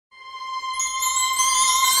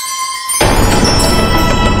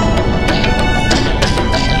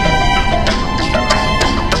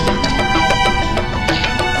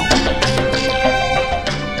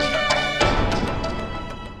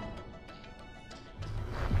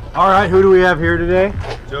All right, who do we have here today?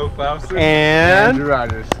 Joe Faust and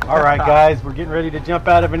Andreas. All right, guys, we're getting ready to jump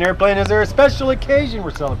out of an airplane. Is there a special occasion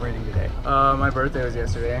we're celebrating today? My birthday was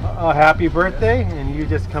yesterday. Happy birthday, and you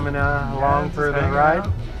just coming along for the ride?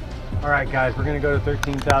 Out. All right, guys, we're going to go to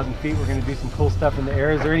 13,000 feet. We're going to do some cool stuff in the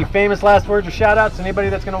air. Is there any famous last words or shout outs to anybody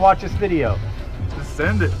that's going to watch this video? Just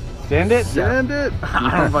send it. Send it? Send it.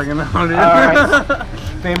 I don't fucking know, dude. All right.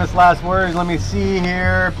 Famous last words. Let me see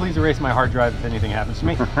here. Please erase my hard drive if anything happens to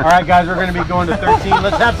me. All right, guys, we're going to be going to 13.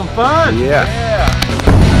 Let's have some fun. Yeah.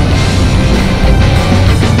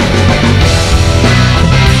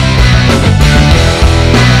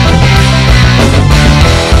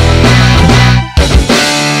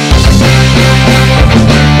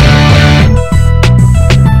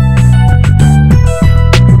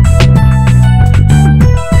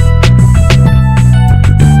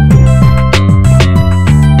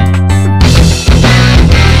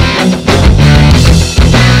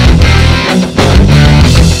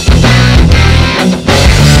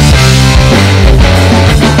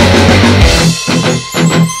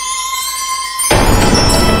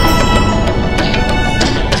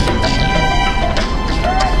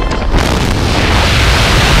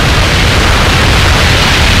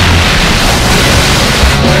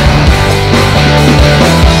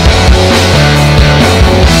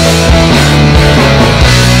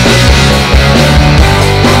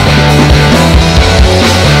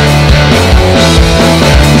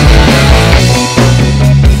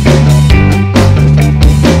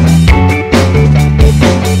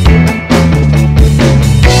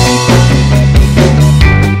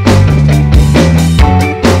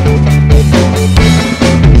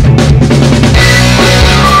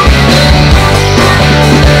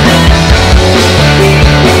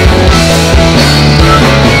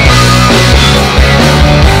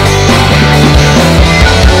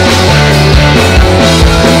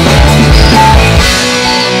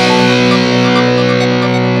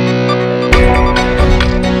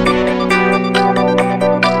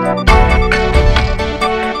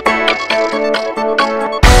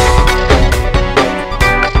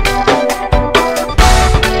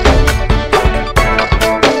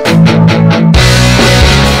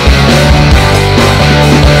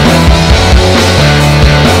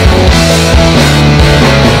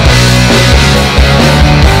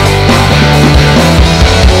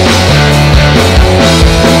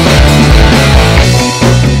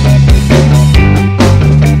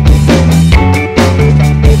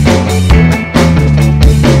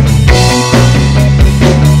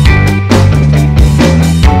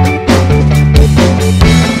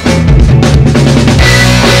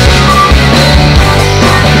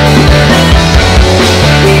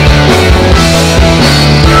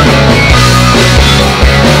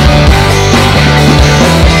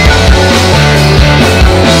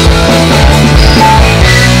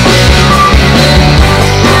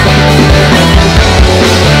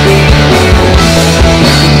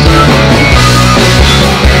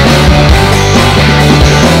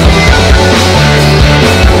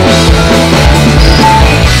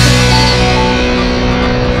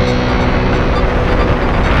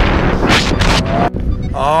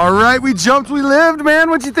 All right, we jumped, we lived, man.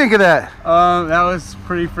 What'd you think of that? That was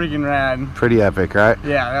pretty freaking rad. Pretty epic, right?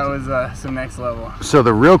 Yeah, that was some next level. So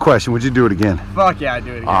the real question, would you do it again? Fuck yeah, I'd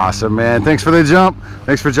do it again. Awesome, man. Thanks for the jump.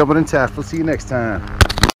 Thanks for jumping in Taft. We'll see you next time.